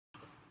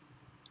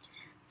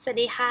สวัส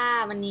ดีค่ะ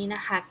วันนี้น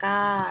ะคะก็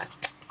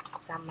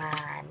จะมา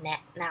แน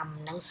ะน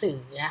ำหนังสือ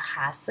นะค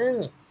ะซึ่ง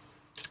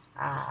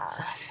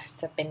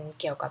จะเป็น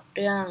เกี่ยวกับเ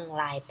รื่อง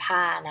ลายผ้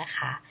านะค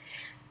ะ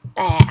แ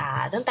ต่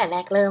ตั้งแต่แร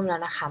กเริ่มแล้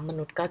วนะคะม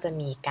นุษย์ก็จะ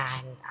มีกา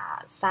ร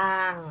สร้า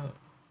ง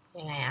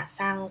ยังไง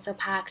สร้างเสื้อ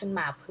ผ้าขึ้น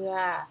มาเพื่อ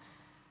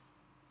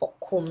ปก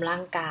คลุมร่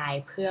างกาย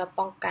เพื่อ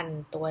ป้องกัน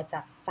ตัวจ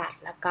ากสัต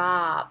ว์แล้วก็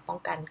ป้อง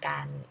กันกา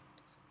ร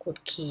ขูด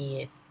ขี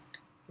ด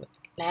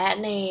และ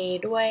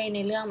ด้วยใน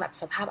เรื่องแบบ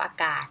สภาพอา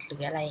กาศหรื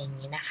ออะไรอย่าง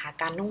นี้นะคะ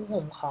การนุ่ง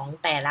ห่มของ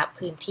แต่ละ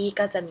พื้นที่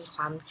ก็จะมีค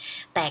วาม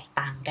แตก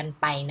ต่างกัน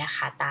ไปนะค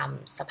ะตาม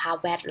สภาพ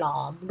แวดล้อ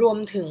มรวม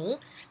ถึง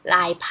ล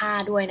ายผ้า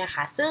ด้วยนะค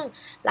ะซึ่ง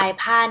ลาย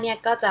ผ้าเนี่ย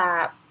ก็จะ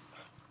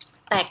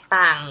แตก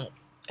ต่าง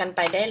กันไป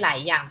ได้หลาย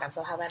อย่างตามส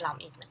ภาพแวดล้อม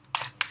อีกเหมือน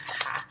กันนะ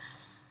คะ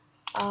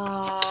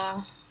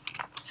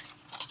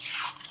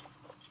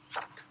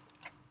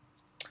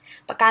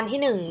ประการที่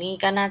หนึ่งนี่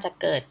ก็น่าจะ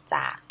เกิดจ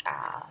าก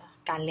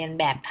การเรียน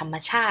แบบธรรม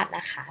ชาติน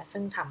ะคะ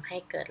ซึ่งทำให้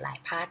เกิดลาย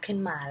ผ้าขึ้น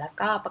มาแล้ว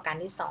ก็ประการ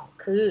ที่สอง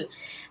คือ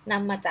น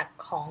ำมาจาก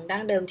ของดั้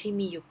งเดิมที่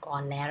มีอยู่ก่อ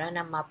นแล้ว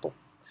นำมา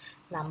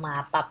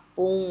ปรับป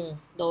รุง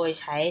โดย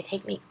ใช้เท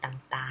คนิค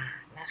ต่าง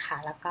ๆนะคะ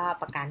แล้วก็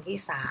ประการที่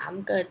สาม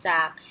เกิดจ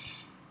าก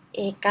เ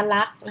อก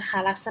ลักษณ์นะคะ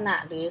ลักษณะ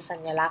หรือสั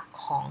ญลักษณ์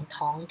ของ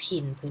ท้อง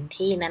ถิ่นพื้น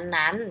ที่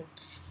นั้น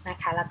ๆนะ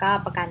คะแล้วก็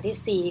ประการที่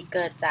สี่เ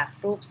กิดจาก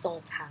รูปทรง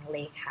ทางเล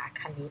ขา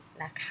คณิต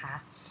นะคะ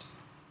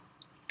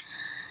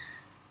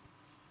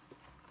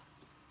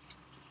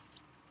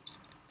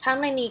ทั้ง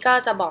ในนี้ก็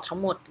จะบอกทั้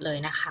งหมดเลย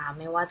นะคะไ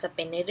ม่ว่าจะเ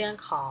ป็นในเรื่อง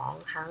ของ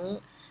ทั้ง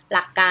ห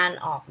ลักการ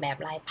ออกแบบ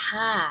ลาย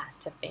ผ้า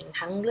จะเป็น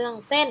ทั้งเรื่อง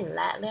เส้นแ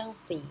ละเรื่อง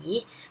สี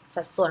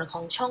สัดส่วนข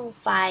องช่อง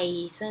ไฟ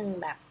ซึ่ง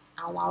แบบเ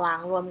อามาวาง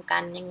รวมกั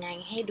นยังไง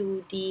ให้ดู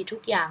ดีทุ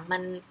กอย่างมั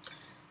น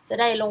จะ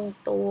ได้ลง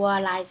ตัว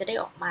ลายจะได้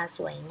ออกมาส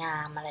วยงา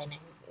มอะไรน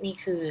ะนี่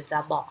คือจะ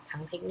บอกทั้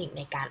งเทคนิคใ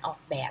นการออก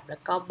แบบแล้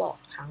วก็บอก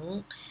ทั้ง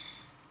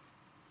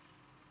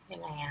ยั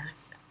งไง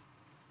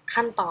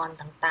ขั้นตอน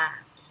ต่าง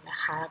ๆนะ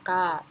คะแล้ว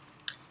ก็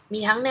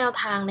มีทั้งแนว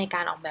ทางในก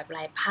ารออกแบบล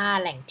ายผ้า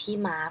แหล่งที่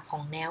มาขอ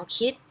งแนว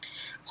คิด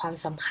ความ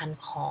สำคัญ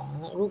ของ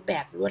รูปแบ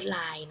บลวดล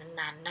าย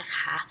นั้นๆนะค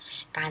ะ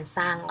การส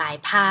ร้างลาย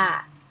ผ้า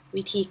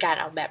วิธีการ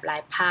ออกแบบลา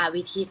ยผ้า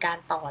วิธีการ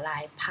ต่อลา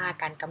ยผ้า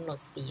การกำหนด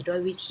สีด้วย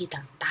วิธี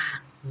ต่าง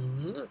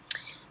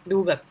ๆดู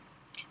แบบ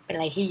เป็นอะ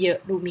ไรที่เยอะ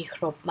ดูมีค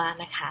รบมาก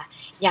นะคะ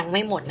ยังไ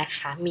ม่หมดนะค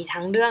ะมี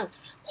ทั้งเรื่อง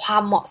ควา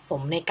มเหมาะส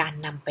มในการ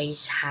นำไป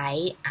ใช้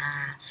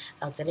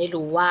เราจะได้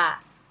รู้ว่า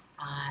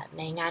ใ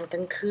นงานกล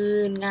างคื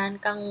นงาน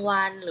กลาง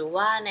วันหรือ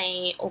ว่าใน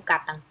โอกา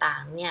สต่า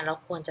งๆเนี่ยเรา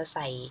ควรจะใ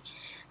ส่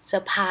เสื้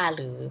อผ้าห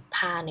รือ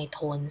ผ้าในโท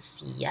น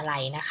สีอะไร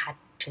นะคะ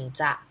ถึง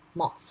จะเ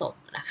หมาะสม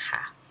นะค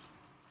ะ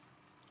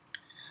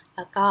แ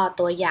ล้วก็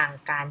ตัวอย่าง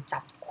การจั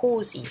บคู่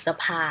สีเสื้อ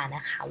ผ้าน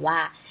ะคะว่า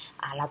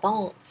เราต้อง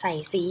ใส่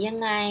สียัง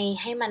ไง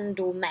ให้มัน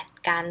ดูแมท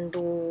กัน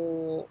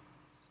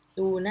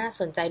ดูน่า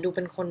สนใจดูเ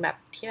ป็นคนแบบ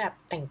ที่แบบ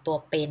แต่งตัว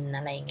เป็นอ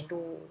ะไรอย่างเงี้ย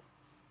ดู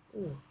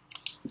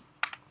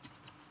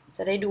จ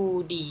ะได้ดู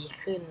ดี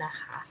ขึ้นนะ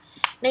คะ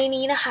ใน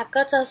นี้นะคะ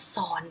ก็จะส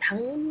อนทั้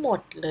งหม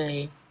ดเลย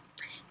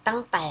ตั้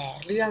งแต่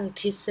เรื่อง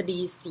ทฤษฎี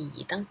สี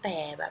ตั้งแต่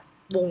แบบ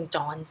วงจ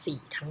รสี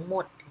ทั้งหม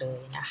ดเล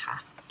ยนะคะ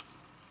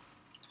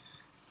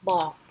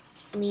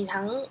มี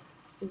ทั้ง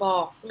บอ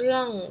กเรื่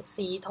อง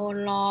สีโทน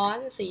ร้อน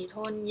สีโท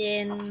นเย็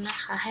นนะ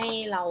คะให้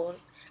เรา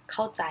เ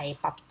ข้าใจ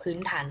ปรับพื้น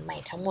ฐานใหม่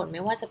ทั้งหมดไ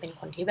ม่ว่าจะเป็น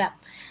คนที่แบบ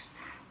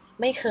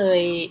ไม่เค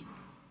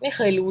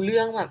ยรู้เ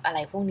รื่องแบบอะไร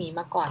พวกนี้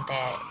มาก่อนแ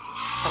ต่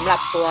สำหรั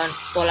บ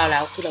ตัวเราแล้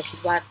วคือเราคิด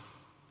ว่า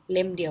เ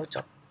ล่มเดียวจ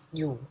บ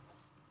อ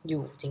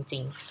ยู่จริ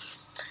ง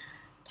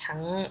ๆทั้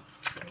ง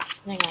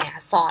ยังไง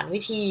สอน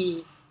วิธี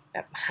แบ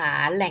บหา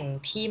แหล่ง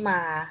ที่มา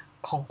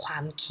ของควา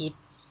มคิด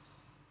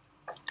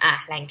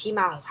แหล่งที่ม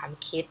าของความ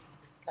คิด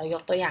เราย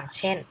กตัวอย่าง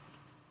เช่น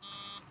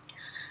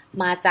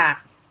มาจาก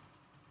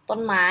ต้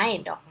นไม้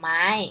ดอกไ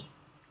ม้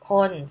ค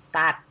น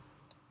สั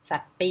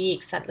ตว์ปีก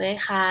สัตว์เลื้อย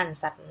คลาน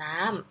สัตว์น้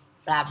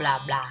ำบลาบลา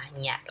บลา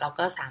เนี่ยเรา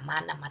ก็สามาร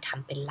ถนำมาท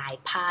ำเป็นลาย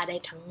ผ้าได้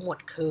ทั้งหมด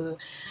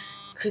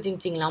คือจ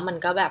ริงๆแล้วมัน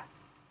ก็แบบ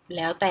แ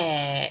ล้วแต่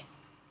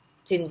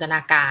จินตนา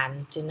ก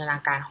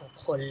ารของ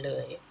คนเล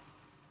ย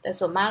แต่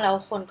ส่วนมากแล้ว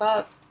คนก็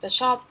จะ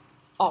ชอบ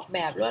ออกแบ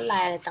บลวดลา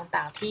ยอะไร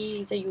ต่างๆที่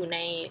จะอยู่ใน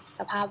ส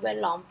ภาพแวด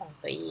ล้อมของ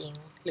ตัวเอง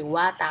หรือ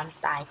ว่าตามส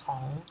ไตล์ขอ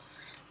ง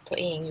ตัว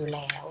เองอยู่แ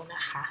ล้วน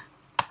ะคะ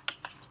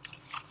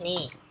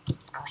นี่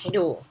เอาให้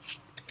ดู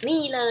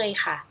นี่เลย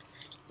ค่ะ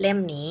เล่ม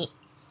นี้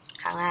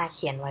ข้างหน้าเ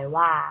ขียนไว้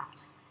ว่า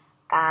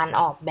การ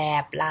ออกแบ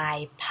บลาย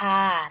ผ้า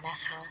นะ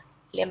คะ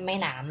เล่มไม่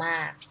หนามา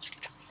ก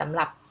สำห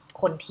รับ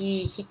คนที่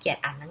ขี้เกียจ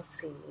อ่านหนัง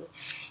สือ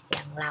อ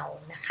ย่างเรา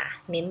นะคะ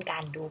เน้นกา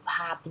รดูภ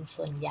าพเป็น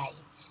ส่วนใหญ่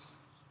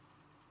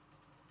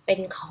เป็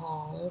นขอ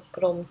งก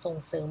รมส่ง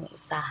เสริมอุ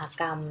ตสาห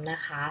กรรมนะ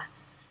คะ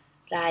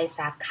รายส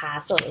าขา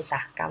ส่วนอุตสา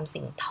หกรรม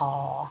สิ่งทอ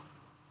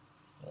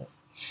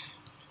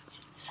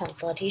ส่วน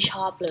ตัวที่ช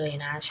อบเลย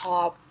นะชอ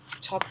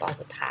บตอน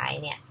สุดท้าย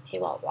เนี่ยที่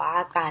บอกว่า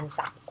การ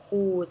จับ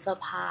คู่เสื้อ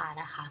ผ้า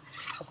นะคะ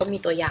เขาก็มี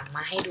ตัวอย่างม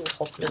าให้ดูค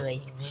รบเลย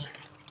อย่างนี้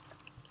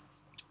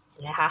เห็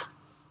นไหมคะ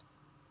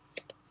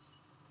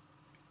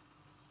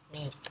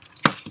นี่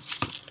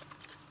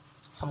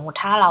สมมุติ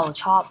ถ้าเรา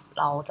ชอบ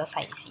เราจะใ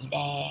ส่สีแด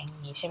ง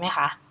นี้ใช่ไหมค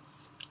ะ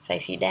ใส่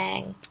สีแดง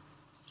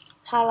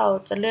ถ้าเรา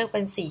จะเลือกเป็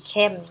นสีเ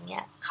ข้มอย่างเงี้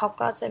ยเขา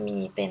ก็จะมี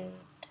เป็น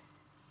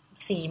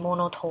สีโมโ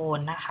นโทน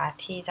นะคะ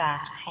ที่จะ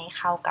ให้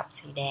เข้ากับ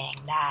สีแดง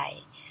ได้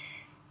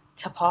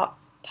เฉพาะ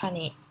เท่า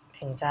นี้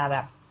ถึงจะ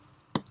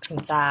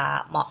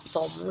เหมาะส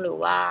มหรือ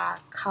ว่า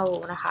เข้า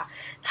นะคะ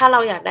ถ้าเรา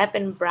อยากได้เป็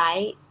นไบร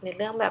ท์ในเ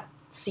รื่องแบบ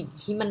สี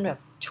ที่มันแบบ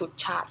ชุด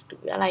ฉาดหรื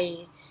ออะไร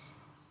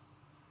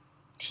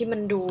ที่มั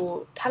นดู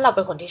ถ้าเราเ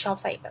ป็นคนที่ชอบ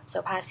ใส่แบบเสื้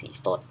อผ้าสี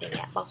สดอย่างเ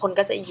งี้ยบางคน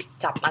ก็จะหยิบ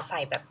จับมาใส่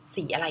แบบ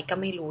สีอะไรก็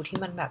ไม่รู้ที่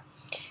มันแบบ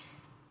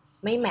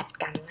ไม่แมท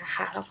กันนะค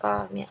ะแล้วก็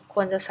เนี่ยค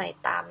วรจะใส่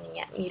ตามอย่างเ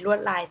งี้ยมีลวด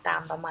ลายตา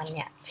มประมาณเ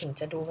นี้ยถึง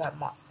จะดูแบบ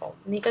เหมาะสม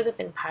นี่ก็จะเ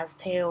ป็นพาส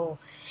เทล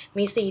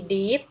มีสี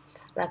ดีฟ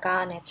แล้วก็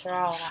เนเชอ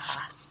รัลนะค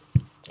ะ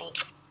นี่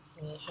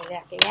มีให้เลื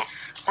อกเยอะแยะ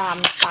ตาม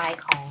สไต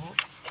ล์ของ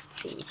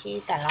สีที่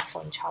แต่ละค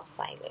นชอบใ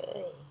ส่เล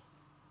ย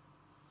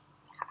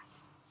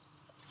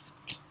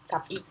กั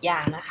บอีกอย่า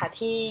งนะคะ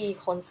ที่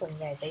คนส่วน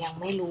ใหญ่จะยัง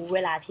ไม่รู้เว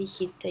ลาที่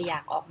คิดจะอยา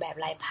กออกแบบ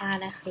ลายผ้า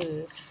นะคือ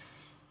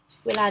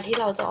เวลาที่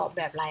เราจะออกแ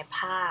บบลาย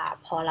ผ้า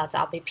พอเราจะ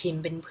เอาไปพิม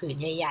พ์เป็นผืน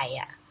ใหญ่ๆ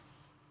อ่ะ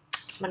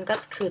มันก็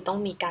คือต้อง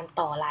มีการ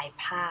ต่อลาย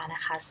ผ้าน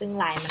ะคะซึ่ง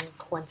ลายมัน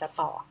ควรจะ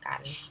ต่อกัน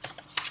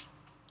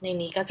ใน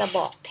นี้ก็จะบ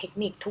อกเทค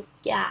นิคทุก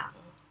อย่าง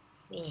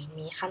นี่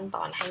มีขั้นต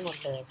อนให้หมด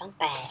เลยตั้ง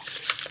แต่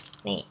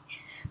นี่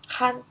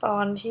ขั้นตอ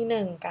นที่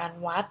1การ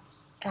วัด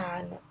กา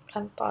ร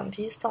ขั้นตอน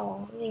ที่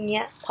2อย่างเงี้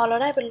ยพอเรา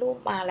ได้เป็นรูป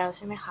มาแล้วใ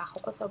ช่ไหมคะเขา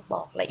ก็จะบ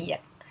อกละเอี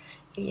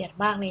ยด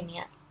มากในเ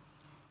นี้ย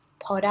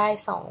พอได้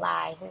2ล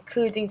าย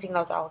คือจริงๆเร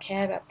าจะเอาแค่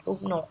แบบรู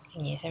ปนกอย่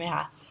างงี้ใช่ไหมค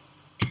ะ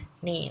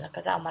นี่แล้วก็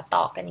จะเอามา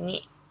ต่อกันอย่าง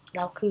นี้แ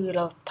ล้วคือ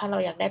ถ้าเรา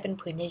อยากได้เป็น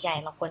ผืนใหญ่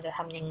ๆเราควรจะท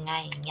ำยังไง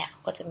อย่างเงี้ยเข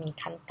าก็จะมี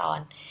ขั้นตอน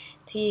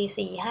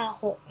ที่4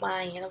 5 6มา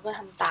อย่างเงี้ยเราก็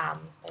ทำตาม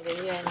ไปเ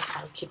รื่อยๆนะคะ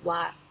คิดว่า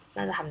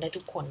น่าจะทำได้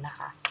ทุกคนนะค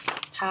ะ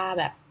ถ้า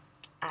แบบ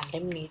อ่านเ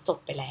ล่มนี้จบ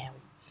ไปแล้ว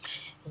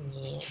อย่าง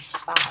นี้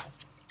เปล่า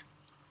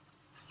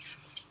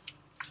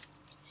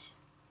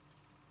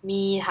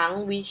มีทั้ง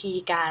วิธี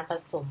การผ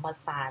สมผ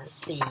สาน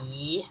สี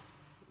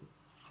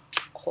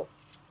ครบ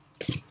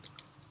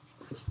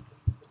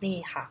นี่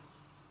ค่ะ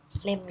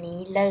เล่มนี้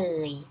เล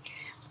ย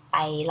ไป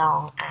ลอ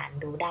งอ่าน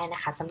ดูได้น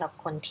ะคะสำหรับ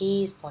คนที่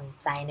สน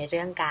ใจในเ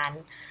รื่องการ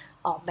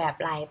ออกแบบ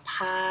ลาย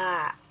ผ้า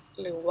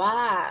หรือว่า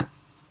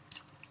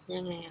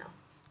ยังไง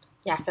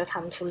อยากจะท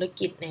ำธุร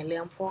กิจในเรื่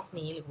องพวก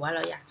นี้หรือว่าเร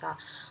าอยากจะ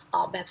อ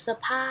อกแบบเสื้อ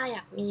ผ้าอย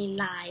ากมี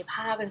ลาย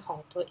ผ้าเป็นของ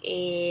ตัวเอ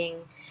ง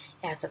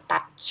อยากจะตั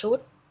ดชุด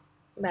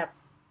แบบ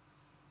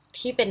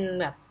ที่เป็น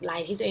แบบลา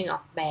ยที่ตัวเองอ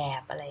อกแบ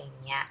บอะไรอย่า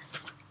งเงี้ย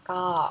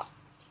ก็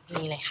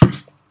นี่เลยค่ะ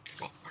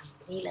แนะน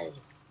ำนี่เลย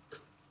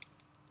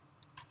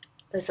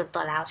โดยส่วนตั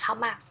วแล้วชอบ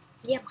มาก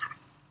เยี่ยมค่ะ